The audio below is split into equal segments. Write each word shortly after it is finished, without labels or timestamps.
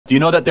Do you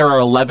know that there are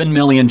 11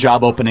 million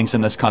job openings in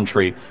this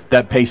country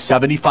that pay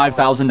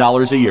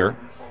 $75,000 a year,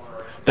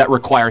 that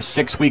require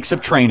 6 weeks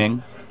of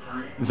training,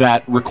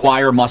 that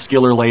require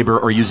muscular labor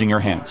or using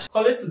your hands?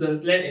 College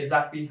students learn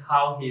exactly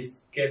how he's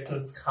getting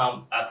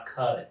scammed at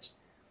college.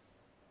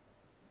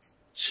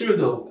 True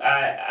though,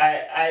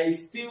 I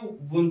still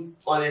won't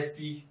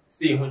honestly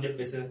say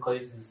 100%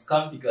 college is a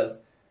scam because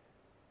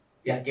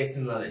you are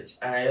getting knowledge,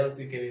 and I don't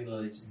think any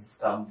knowledge is a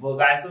scam. But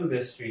guys, let's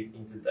go straight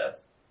into that.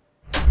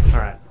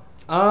 All right.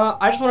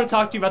 I just want to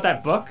talk to you about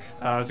that book.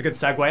 It was a good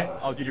segue.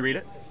 Oh, did you read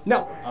it?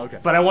 No. Okay.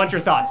 But I want your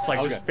thoughts, like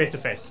Okay. just face to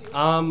face.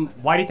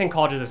 Why do you think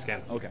college is a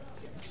scam? Okay.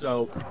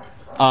 So,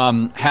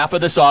 half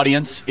of this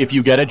audience, if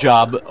you get a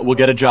job, will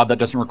get a job that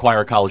doesn't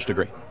require a college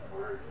degree.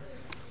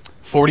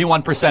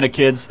 41% of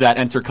kids that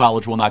enter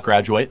college will not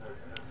graduate.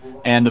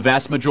 And the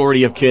vast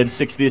majority of kids,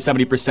 60 to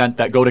 70%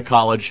 that go to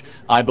college,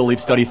 I believe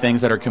study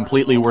things that are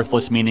completely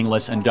worthless,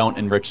 meaningless, and don't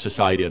enrich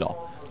society at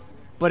all.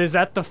 But is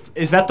that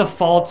the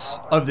fault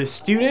of the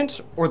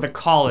student or the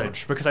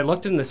college? Because I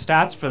looked in the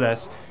stats for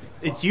this.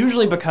 It's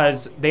usually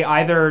because they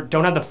either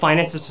don't have the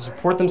finances to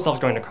support themselves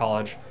going to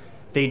college,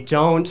 they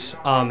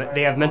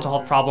have mental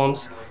health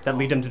problems that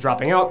lead them to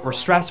dropping out, or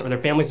stress, or their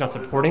family's not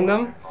supporting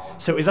them.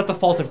 So is that the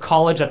fault of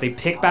college that they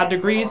pick bad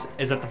degrees?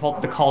 Is that the fault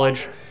of the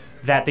college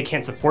that they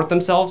can't support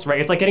themselves, right?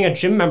 It's like getting a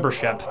gym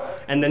membership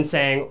and then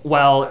saying,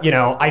 well, you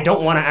know, I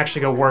don't want to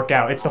actually go work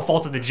out. It's the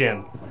fault of the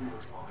gym.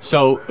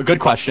 So, a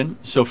good question.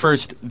 So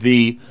first,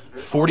 the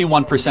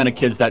 41% of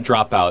kids that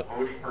drop out,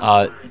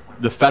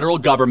 the federal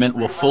government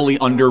will fully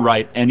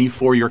underwrite any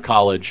four-year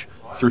college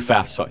through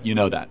FAFSA. You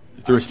know that,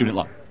 through a student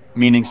loan.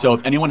 Meaning, so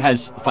if anyone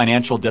has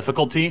financial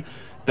difficulty,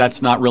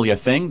 that's not really a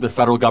thing. The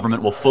federal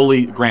government will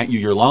fully grant you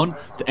your loan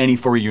to any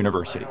four-year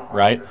university,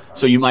 right?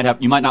 So you might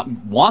not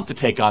want to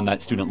take on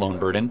that student loan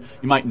burden.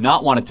 You might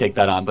not want to take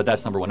that on, but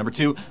that's number one. Number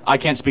two, I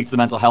can't speak to the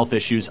mental health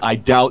issues. I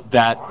doubt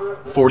that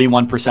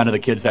 41% of the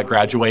kids that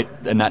graduate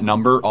in that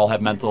number all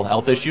have mental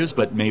health issues,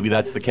 but maybe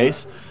that's the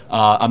case.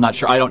 I'm not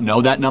sure. I don't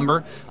know that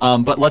number.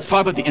 But let's talk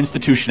about the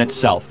institution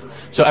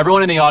itself. So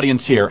everyone in the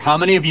audience here, how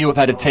many of you have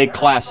had to take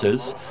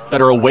classes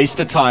that are a waste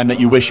of time that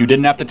you wish you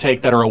didn't have to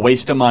take, that are a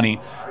waste of money,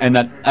 and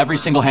that every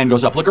single hand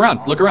goes up? Look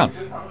around, look around,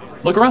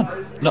 look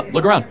around, no,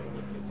 look around.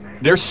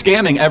 They're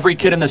scamming every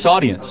kid in this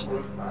audience.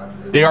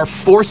 They are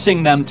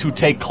forcing them to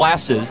take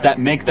classes that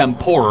make them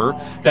poorer,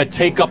 that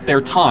take up their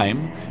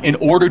time in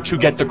order to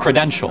get the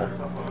credential.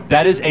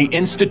 That is an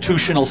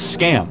institutional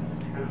scam.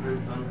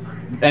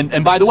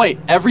 And by the way,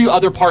 every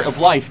other part of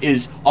life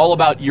is all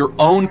about your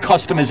own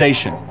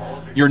customization.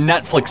 Your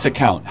Netflix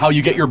account, how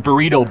you get your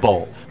burrito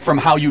bowl, from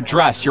how you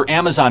dress, your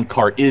Amazon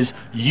cart is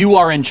you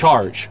are in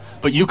charge.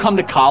 But you come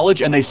to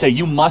college and they say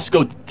you must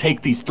go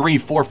take these 3,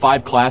 4,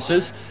 5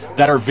 classes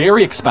that are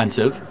very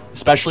expensive,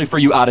 especially for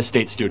you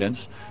out-of-state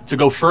students, to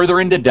go further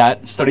into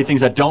debt, study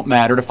things that don't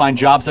matter, to find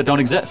jobs that don't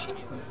exist.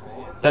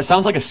 That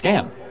sounds like a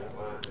scam.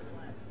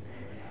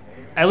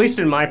 At least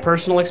in my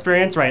personal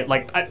experience, right?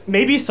 Like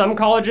maybe some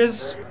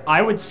colleges,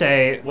 I would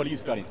say. What are you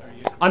studying?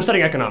 I'm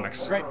studying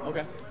economics. Great,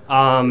 okay.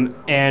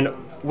 And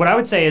what I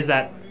would say is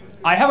that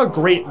I have a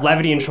great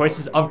levity and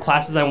choices of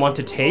classes I want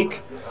to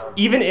take.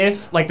 Even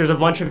if like there's a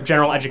bunch of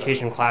general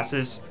education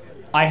classes,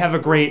 I have a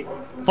great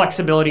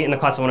flexibility in the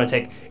class I want to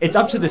take. It's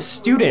up to the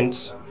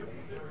student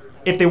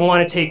if they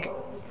want to take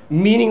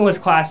meaningless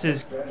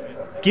classes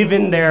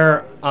given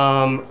their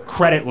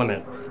credit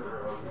limit.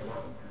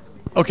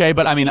 Okay,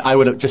 but I mean, I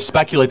would just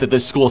speculate that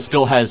this school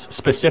still has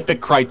specific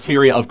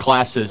criteria of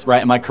classes,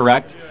 right? Am I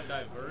correct?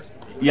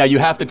 Yeah, you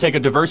have to take a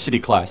diversity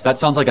class. That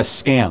sounds like a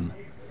scam.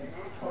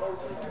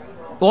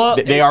 Well,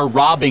 they are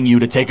robbing you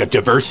to take a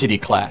diversity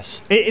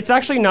class. It's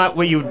actually not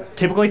what you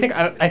typically think.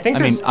 I think. I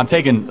mean, I'm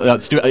taking.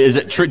 Is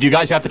it true? Do you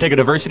guys have to take a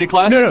diversity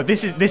class? No.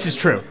 This is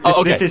true.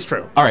 Okay. This is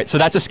true. All right, so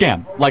that's a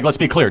scam. Like, let's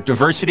be clear.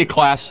 Diversity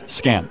class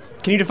scam.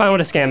 Can you define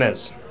what a scam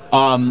is?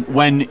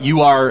 When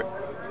you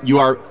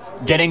are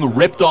getting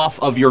ripped off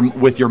of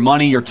with your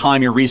money, your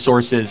time, your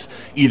resources,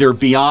 either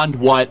beyond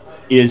what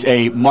is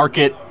a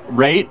market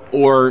rate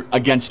or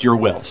against your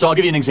will. So I'll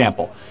give you an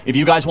example. If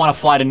you guys want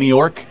to fly to New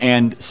York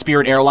and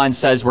Spirit Airlines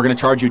says we're going to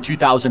charge you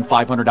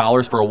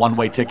 $2,500 for a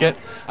one-way ticket,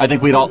 I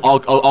think we'd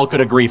all could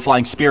agree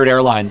flying Spirit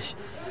Airlines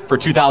for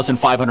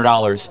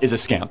 $2,500 is a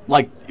scam.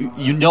 Like,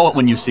 you know it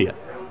when you see it.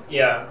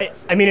 Yeah.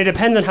 I mean, it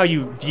depends on how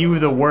you view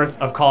the worth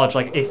of college.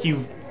 Like, if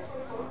you,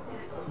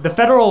 the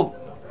Federal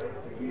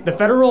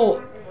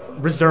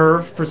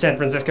Reserve for San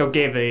Francisco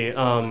gave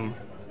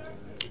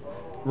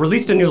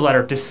released a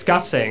newsletter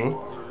discussing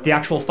the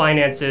actual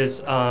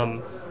finances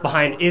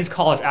behind is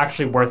college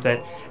actually worth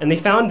it, and they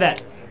found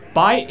that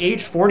by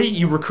age 40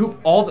 you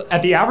recoup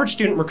the average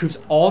student recoups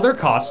all their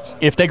costs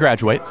if they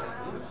graduate.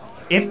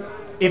 If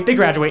they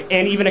graduate,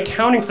 and even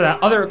accounting for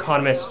that, other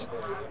economists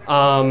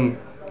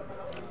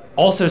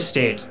also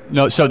state.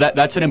 No, so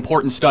that's an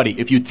important study.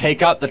 If you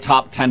take out the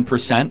top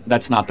 10%,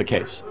 that's not the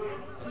case.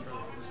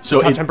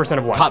 So top 10%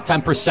 of what? Top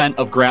 10%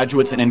 of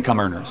graduates and income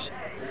earners.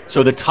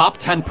 So the top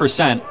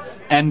 10%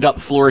 end up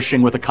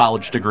flourishing with a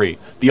college degree.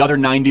 The other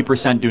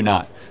 90% do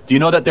not. Do you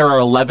know that there are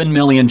 11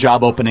 million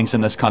job openings in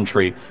this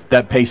country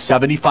that pay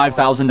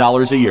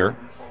 $75,000 a year,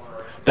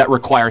 that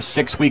require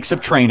 6 weeks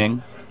of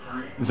training,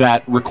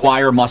 that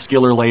require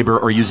muscular labor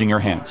or using your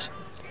hands?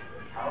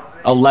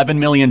 11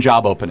 million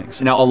job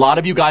openings. Now, a lot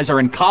of you guys are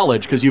in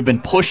college because you've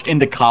been pushed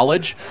into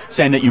college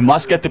saying that you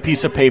must get the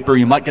piece of paper,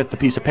 you might get the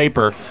piece of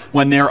paper,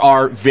 when there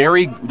are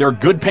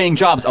good paying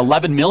jobs,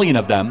 11 million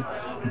of them,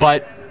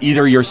 but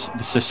either your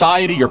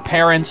society, your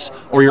parents,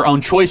 or your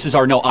own choices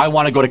are, no, I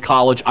want to go to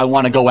college, I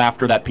want to go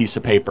after that piece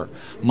of paper.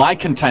 My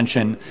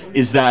contention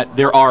is that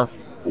there are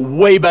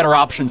way better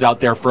options out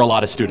there for a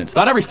lot of students.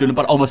 Not every student,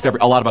 but a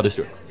lot of other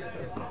students.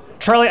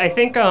 Charlie, I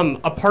think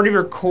a part of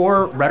your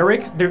core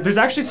rhetoric, there's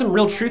actually some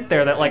real truth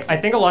there that, like, I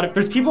think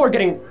there's people who are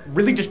getting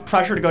really just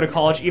pressure to go to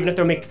college even if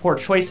they're making poor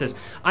choices.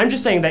 I'm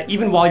just saying that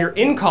even while you're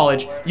in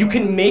college, you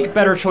can make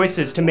better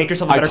choices to make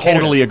yourself a better candidate. I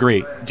totally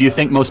agree. Do you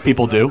think most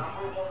people do?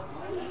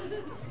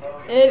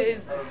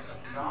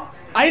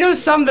 I know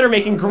some that are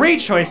making great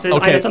choices.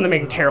 Okay. I know some that are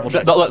making terrible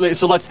choices.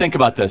 So let's think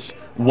about this.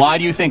 Why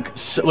do you think,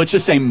 let's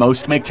just say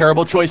most make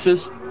terrible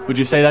choices? Would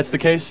you say that's the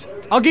case?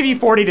 I'll give you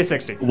 40 to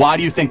 60. Why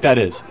do you think that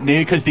is?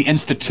 Maybe because the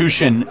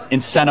institution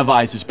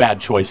incentivizes bad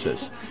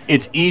choices.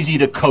 It's easy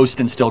to coast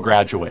and still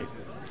graduate.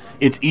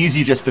 It's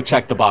easy just to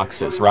check the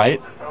boxes,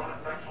 right?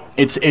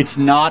 It's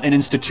not an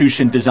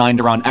institution designed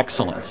around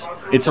excellence.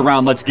 It's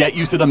around, let's get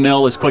you through the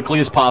mill as quickly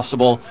as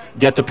possible,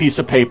 get the piece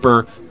of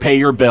paper, pay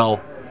your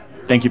bill.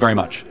 Thank you very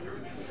much.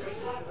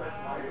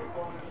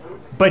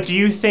 But do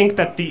you think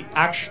that the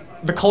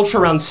culture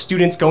around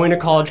students going to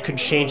college could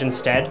change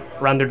instead,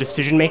 around their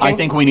decision making? I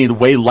think we need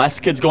way less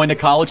kids going to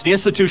college. The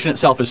institution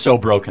itself is so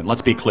broken,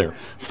 let's be clear.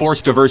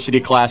 Forced diversity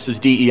classes,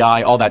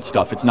 DEI, all that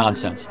stuff, it's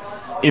nonsense.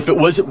 If it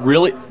was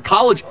really,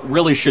 college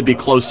really should be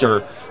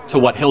closer to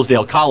what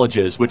Hillsdale College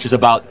is, which is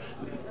about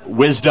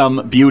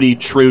wisdom, beauty,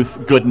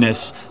 truth,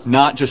 goodness,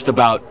 not just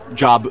about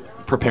job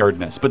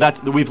preparedness.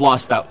 But we've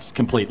lost that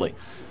completely.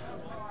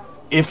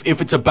 If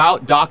it's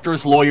about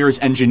doctors, lawyers,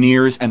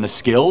 engineers, and the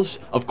skills,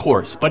 of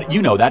course. But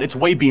you know that. It's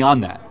way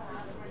beyond that.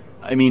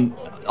 I mean,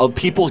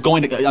 people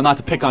going to, not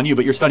to pick on you,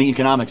 but you're studying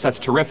economics. That's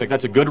terrific.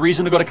 That's a good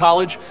reason to go to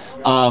college.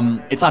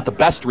 It's not the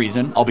best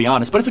reason, I'll be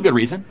honest, but it's a good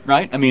reason,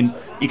 right? I mean,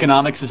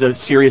 economics is a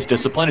serious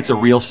discipline. It's a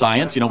real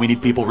science. You know, we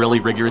need people really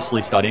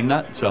rigorously studying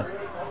that. So.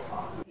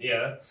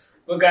 Yeah.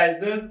 But guys,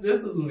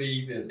 this is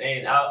amazing.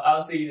 And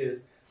I'll say this.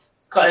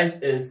 College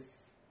is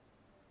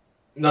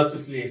not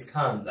totally a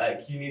scam.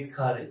 Like, you need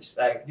college.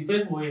 Like,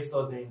 depends what you're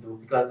studying though,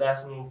 because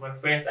that's one of my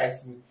friends I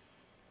see.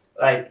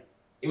 Like,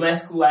 in my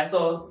school, I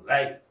saw,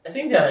 like, I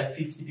think there are like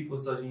 50 people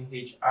studying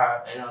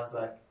HR, and I was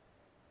like,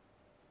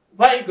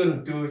 what are you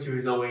going to do with your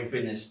result when you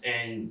finish?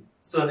 And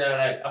so they're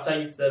like,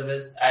 after youth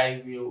service,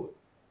 I will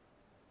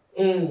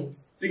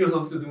think of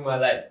something to do with my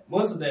life.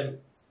 Most of them,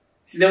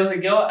 see, there was a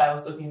girl I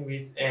was talking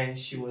with, and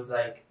she was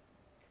like,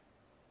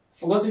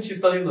 forgotten she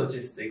studied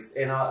logistics,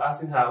 and I was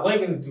asking her, what are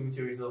you going to do with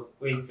your result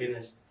when you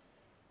finish?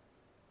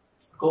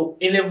 Go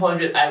in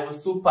 1100, I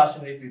was so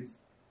passionate with,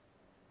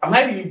 am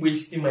I really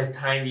wasting my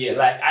time here?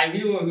 Like, I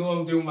really want to know what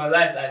I'm doing with my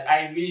life. Like,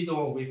 I really don't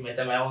want to waste my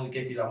time. I want to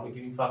get it. I'm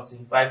giving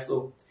 525.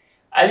 So,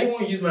 I didn't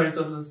want to use my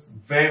resources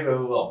very,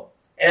 very well.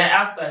 And I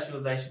asked her, she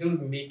was like, she's going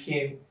to be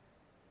making,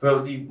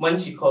 bro, the money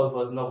she called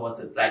was not worth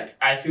it. Like,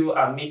 I feel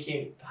I'm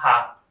making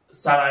her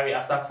salary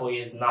after 4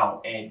 years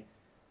now. And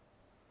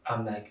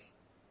I'm like,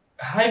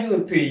 how are you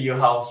going to pay your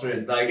house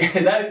rent? Like,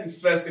 that is the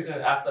first question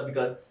I asked her,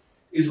 because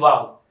it's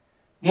wild.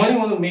 Money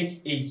want to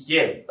make a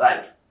year.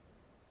 Like,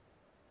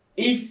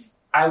 if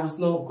I was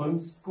not going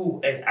to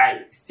school and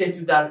I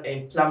settled down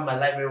and planned my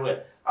life very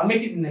well, I'll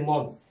make it in a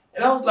month.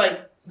 And I was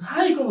like,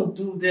 how are you going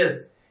to do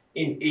this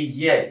in a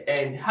year?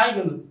 And how are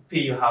you going to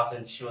pay your house?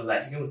 And she was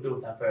like, she's going to stay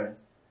with her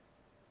parents.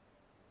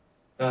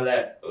 And I was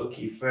like,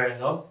 okay, fair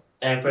enough.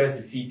 And parents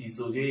will feed you.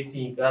 So the only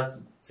thing you have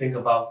to think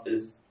about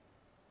is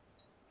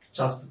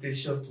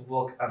transportation to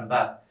work and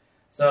back.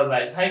 So I was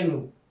like, how are you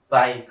going to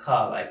buy a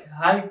car? Like,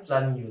 how are you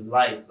planning your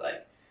life?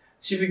 Like,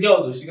 she's a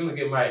girl though, she's gonna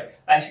get married.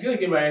 Like, she's gonna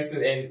get married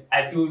soon, and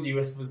I feel the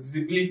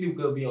responsibility will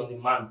gonna be on the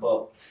man.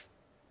 But,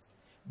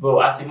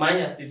 bro, as a man,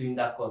 you're still doing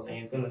that course, and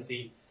you're gonna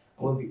say,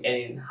 I'm gonna be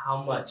earning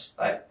how much?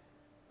 Like,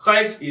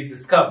 college is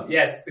the scam,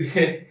 yes.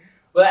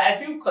 But I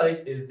feel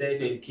college is there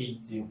to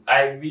educate you.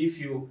 I really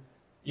feel,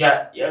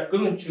 yeah, you're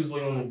gonna choose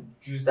what you wanna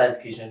use that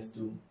education to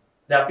do.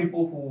 There are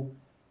people who,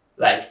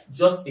 like,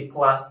 just a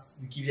class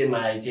will give them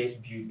an idea to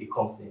build a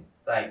company.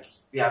 Like,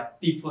 there are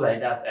people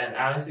like that, and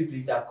I honestly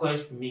believe that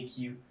college will make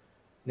you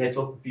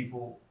network with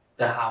people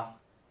that have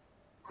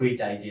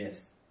great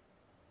ideas.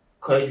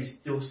 College will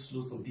still slow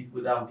some people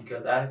down,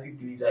 because I honestly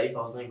believe that if I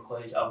was not in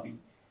college, I'll be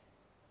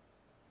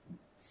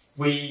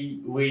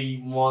way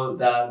more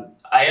than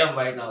I am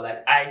right now.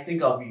 Like, I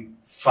think I'll be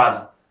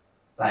farther.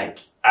 Like,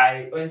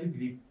 I honestly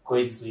believe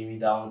college is slowing me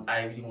down.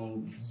 I really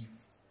want to leave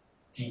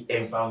the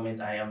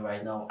environment I am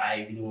right now.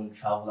 I really want to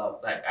travel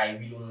out. Like, I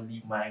really want to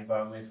leave my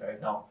environment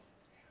right now.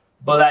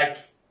 But, like,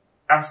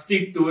 I'm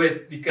stick to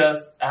it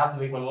because I have to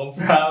make my mom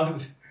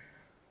proud.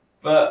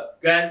 But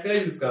guys, college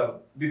is scam.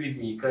 Believe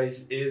me, college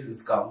is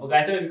a scam. But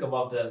guys, tell me think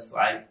about this.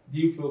 Like, do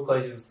you feel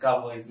college is a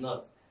scam or is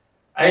not?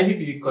 I think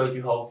believe college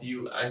will help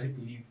you. I think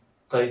believe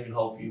college will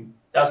help you.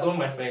 That's one of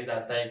my friends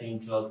that started doing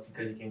drugs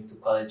because he came to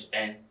college.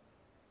 And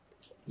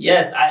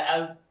yes,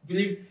 I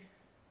believe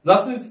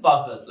nothing's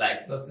perfect.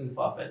 Like, nothing's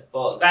perfect.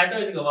 But guys, tell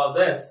me think about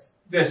this.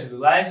 This is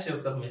like, share,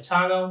 subscribe to my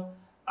channel.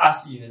 I'll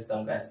see you next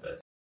time, guys. First.